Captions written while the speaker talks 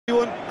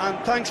and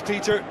thanks,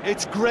 Peter.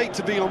 It's great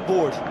to be on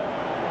board.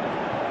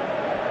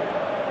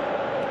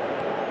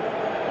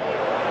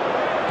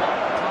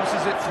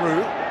 Passes it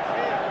through.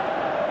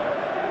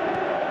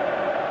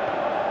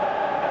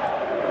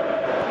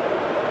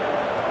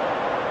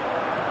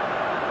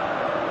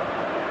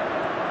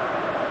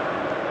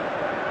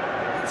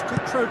 It's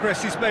good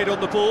progress he's made on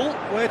the ball.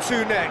 Where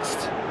to next?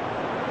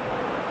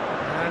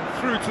 And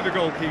through to the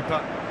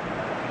goalkeeper.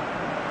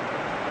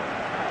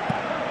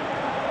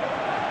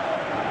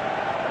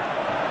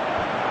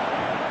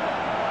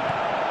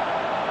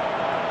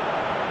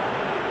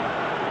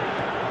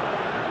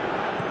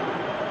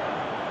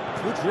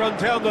 Good run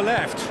down the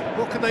left.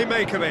 What can they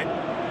make of it?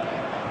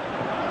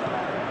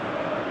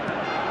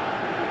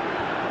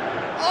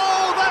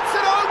 Oh, that's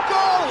an own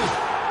goal!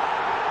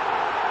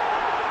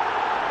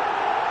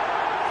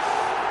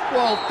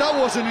 Well, that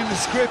wasn't in the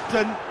script,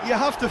 and you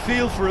have to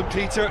feel for him,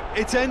 Peter.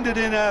 It's ended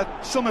in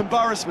some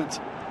embarrassment.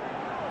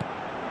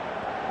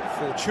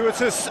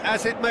 Fortuitous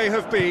as it may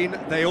have been,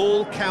 they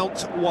all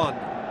count one.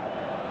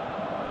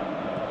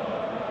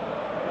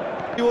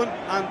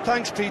 And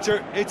thanks,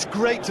 Peter. It's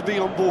great to be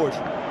on board.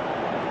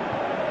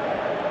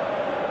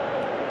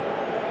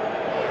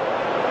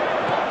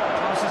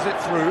 Passes it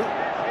through.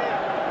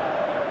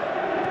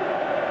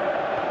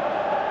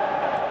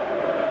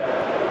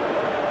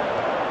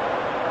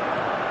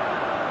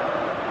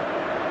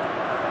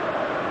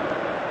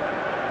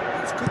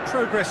 It's good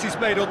progress he's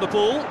made on the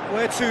ball.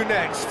 Where to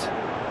next?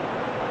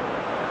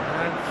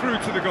 And through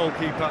to the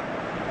goalkeeper.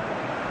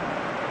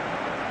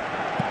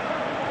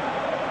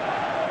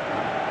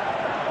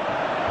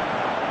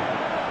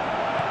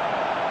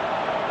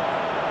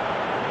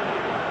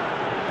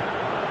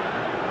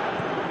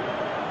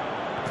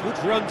 Good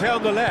run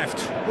down the left.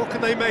 What can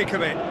they make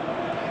of it?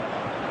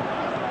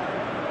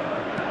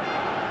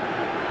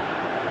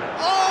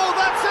 Oh,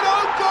 that's an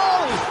own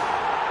goal!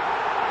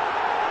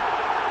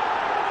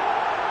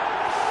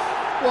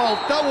 Well,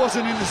 that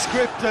wasn't in the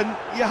script, and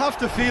you have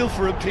to feel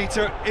for him,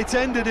 Peter. It's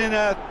ended in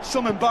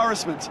some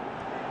embarrassment.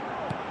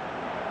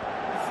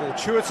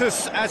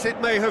 Fortuitous as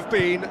it may have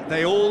been,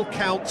 they all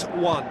count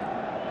one.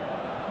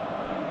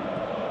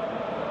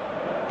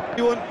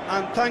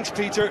 And thanks,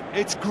 Peter.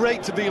 It's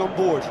great to be on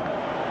board.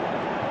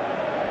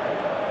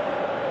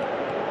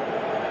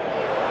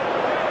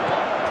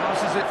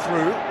 Passes it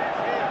through.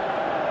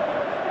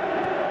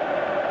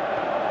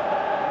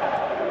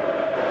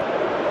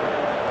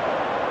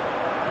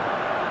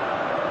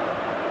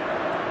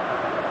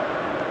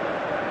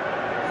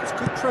 It's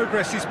good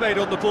progress he's made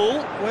on the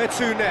ball. Where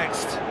to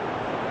next?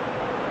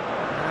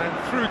 And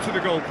through to the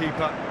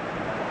goalkeeper.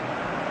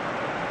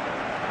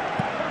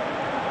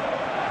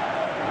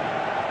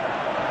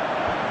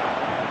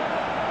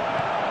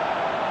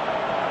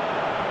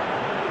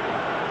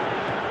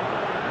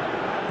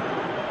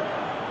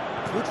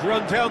 Good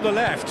run down the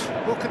left.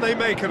 What can they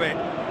make of it?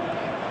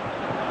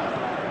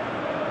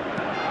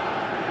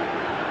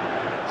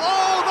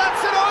 Oh,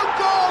 that's an own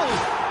goal!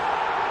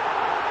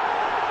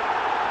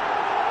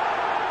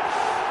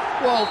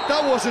 Well,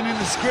 that wasn't in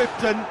the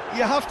script, and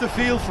you have to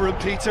feel for him,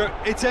 Peter.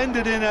 It's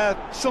ended in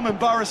some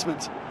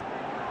embarrassment.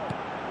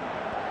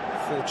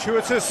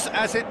 Fortuitous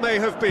as it may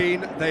have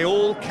been, they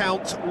all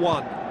count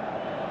one.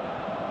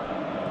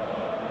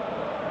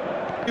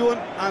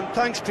 And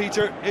thanks,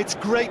 Peter. It's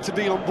great to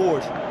be on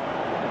board.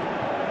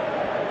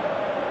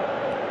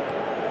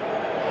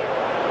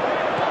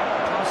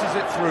 Passes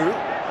it through.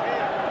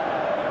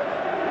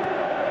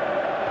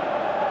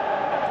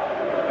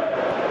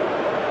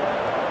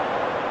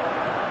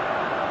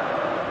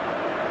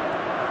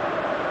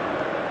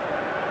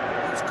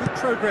 It's good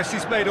progress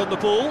he's made on the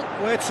ball.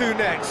 Where to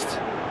next?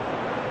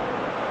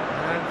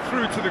 And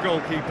through to the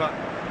goalkeeper.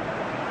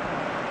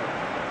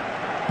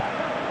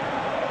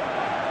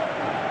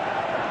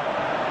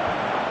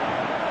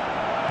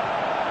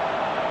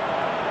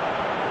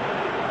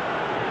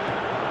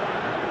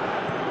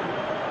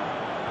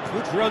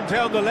 Good run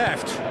down the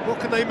left. What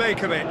can they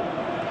make of it?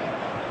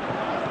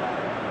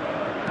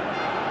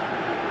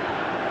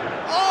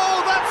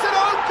 Oh, that's an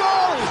own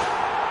goal!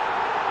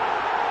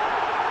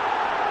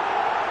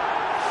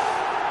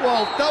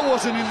 Well, that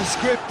wasn't in the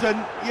script,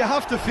 and you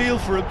have to feel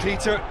for him,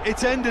 Peter.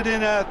 It's ended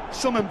in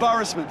some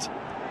embarrassment.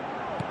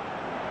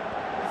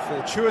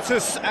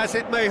 Fortuitous as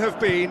it may have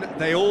been,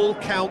 they all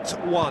count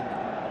one.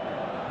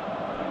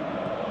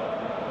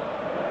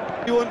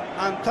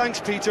 And thanks,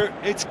 Peter.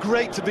 It's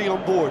great to be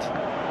on board.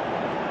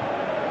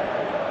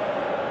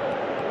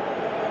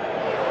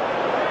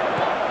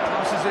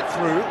 Passes it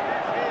through.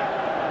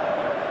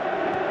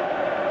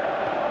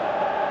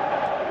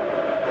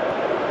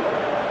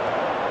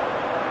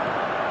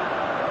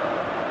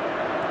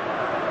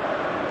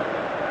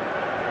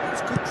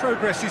 It's good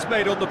progress he's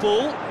made on the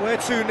ball. Where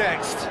to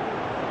next?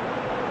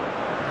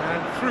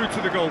 And through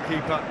to the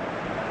goalkeeper.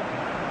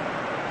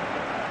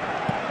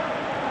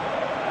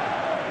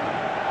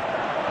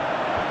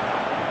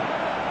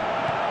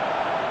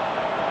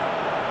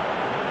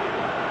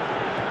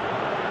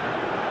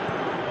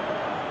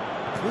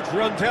 Good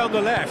run down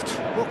the left.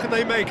 What can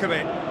they make of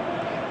it?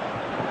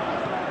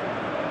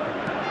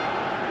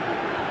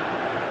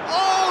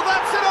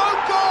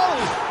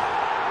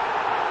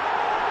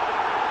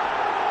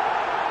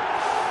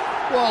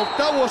 Well,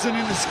 that wasn't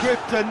in the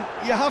script, and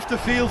you have to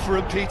feel for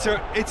him,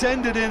 Peter. It's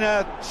ended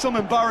in some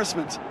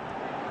embarrassment.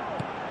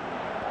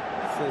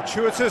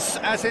 Fortuitous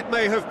as it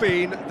may have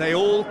been, they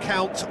all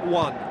count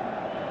one.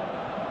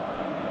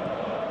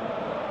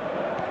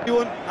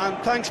 And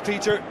thanks,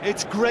 Peter.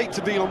 It's great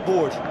to be on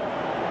board.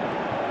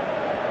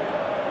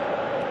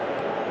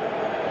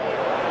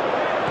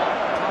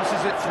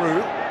 Passes it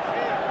through.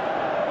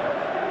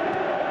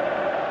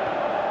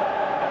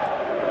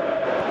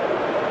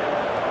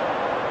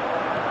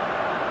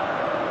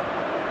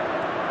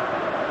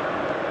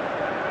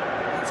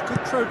 It's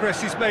good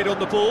progress he's made on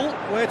the ball.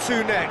 Where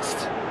to next?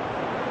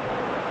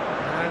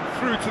 And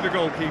through to the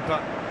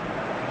goalkeeper.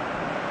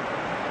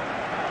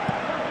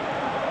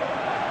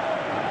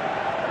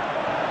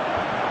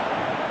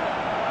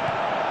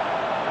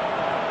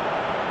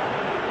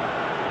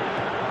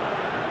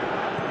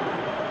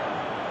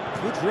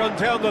 Good run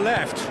down the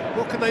left.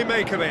 What can they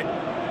make of it?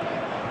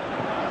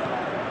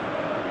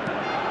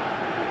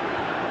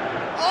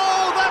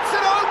 Oh, that's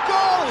an own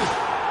goal!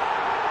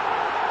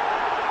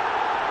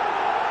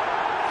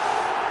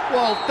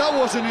 Well, that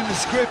wasn't in the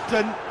script,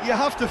 and you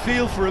have to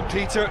feel for him,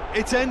 Peter.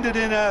 It's ended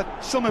in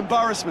some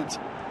embarrassment.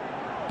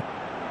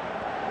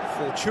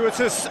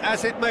 Fortuitous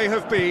as it may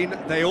have been,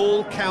 they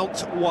all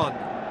count one.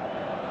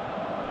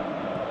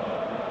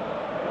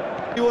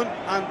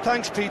 And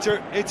thanks,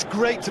 Peter. It's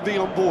great to be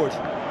on board.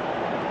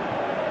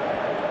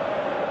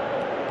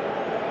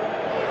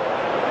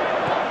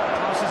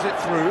 Passes it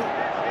through.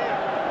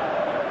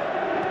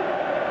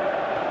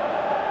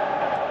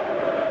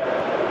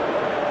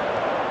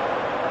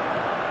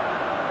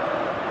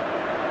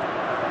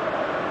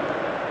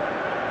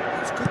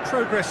 It's good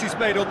progress he's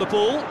made on the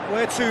ball.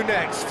 Where to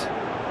next?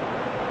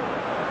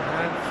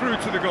 And through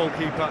to the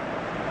goalkeeper.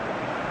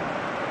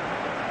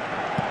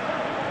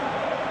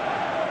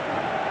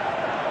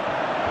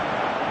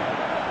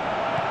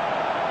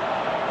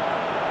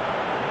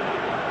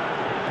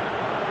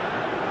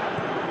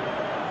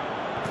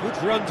 Good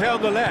run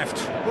down the left.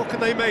 What can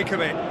they make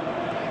of it?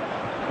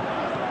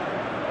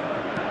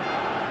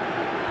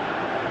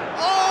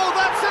 Oh,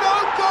 that's an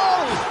own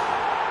goal!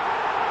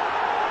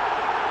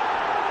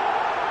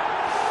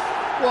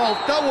 Well,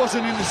 that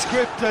wasn't in the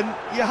script, and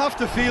you have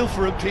to feel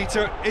for him,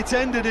 Peter. It's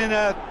ended in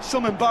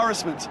some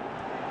embarrassment.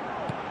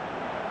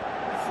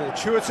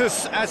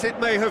 Fortuitous as it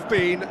may have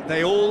been,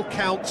 they all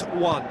count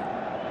one.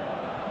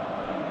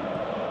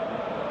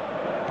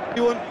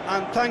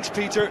 And thanks,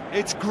 Peter.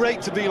 It's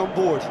great to be on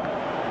board.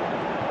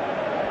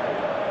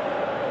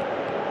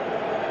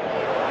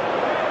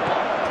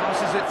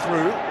 Passes it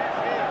through.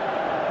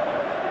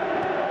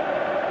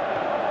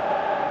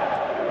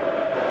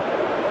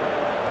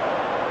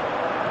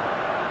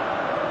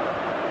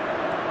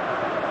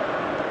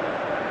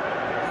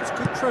 It's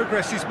good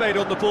progress he's made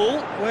on the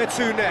ball. Where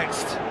to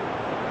next?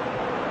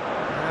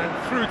 And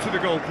through to the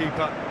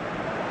goalkeeper.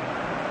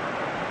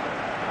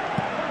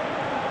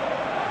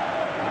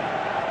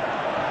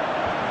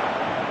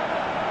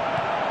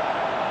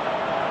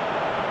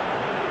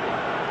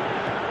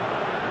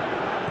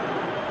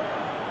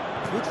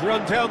 Good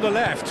run down the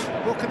left.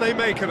 What can they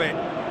make of it?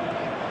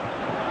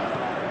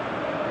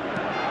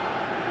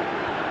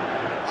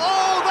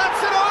 Oh,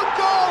 that's an own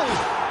goal!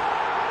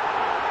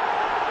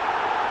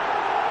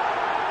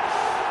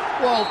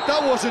 Well,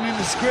 that wasn't in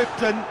the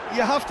script, and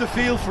you have to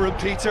feel for him,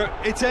 Peter.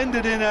 It's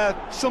ended in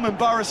some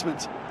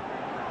embarrassment.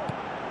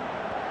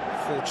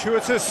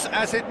 Fortuitous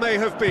as it may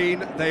have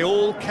been, they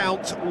all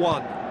count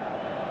one.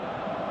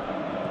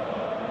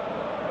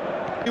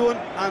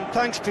 And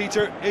thanks,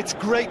 Peter. It's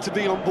great to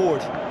be on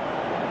board.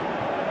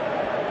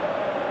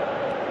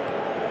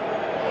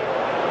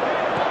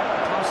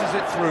 Passes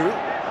it through.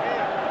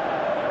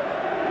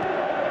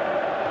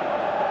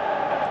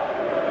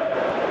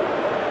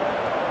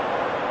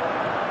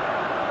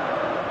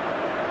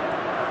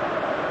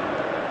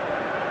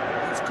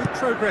 It's good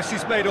progress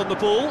he's made on the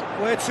ball.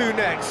 Where to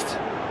next?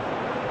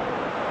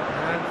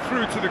 And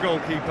through to the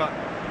goalkeeper.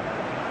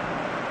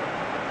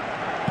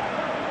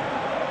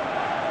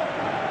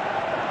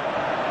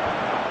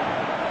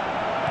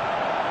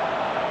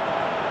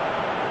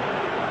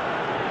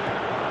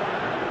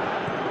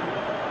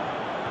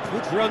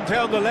 Good run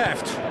down the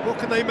left. What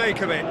can they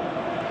make of it?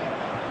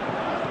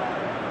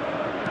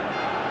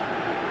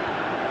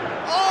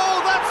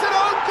 Oh, that's an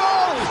own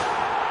goal!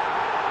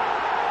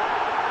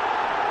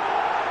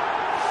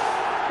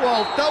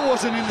 Well, that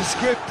wasn't in the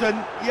script,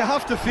 and you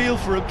have to feel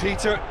for him,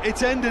 Peter.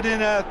 It's ended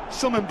in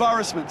some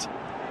embarrassment.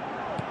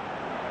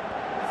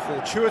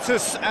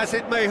 Fortuitous as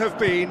it may have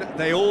been,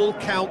 they all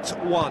count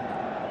one.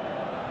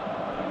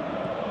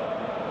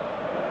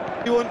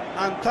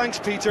 And thanks,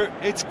 Peter.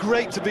 It's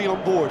great to be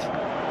on board.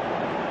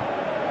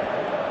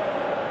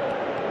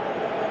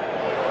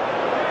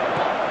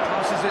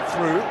 Passes it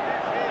through.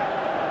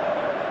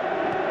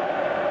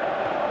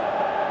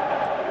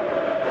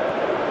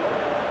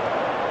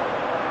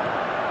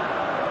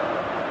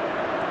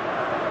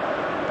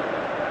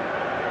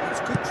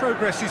 It's good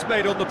progress he's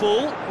made on the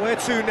ball. Where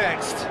to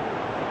next?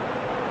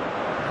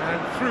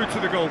 And through to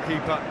the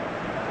goalkeeper.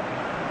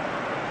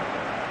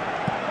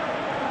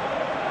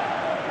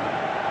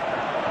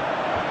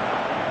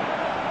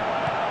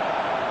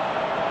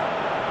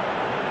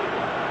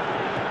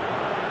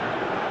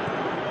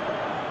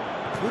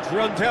 Good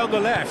run down the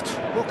left.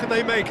 What can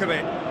they make of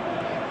it?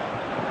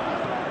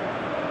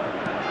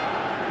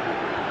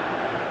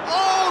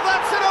 Oh,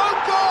 that's an own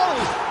goal!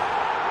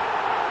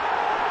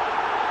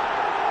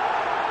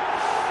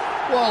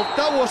 Well,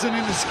 that wasn't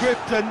in the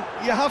script, and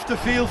you have to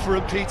feel for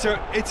him, Peter.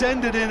 It's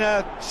ended in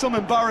some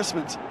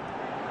embarrassment.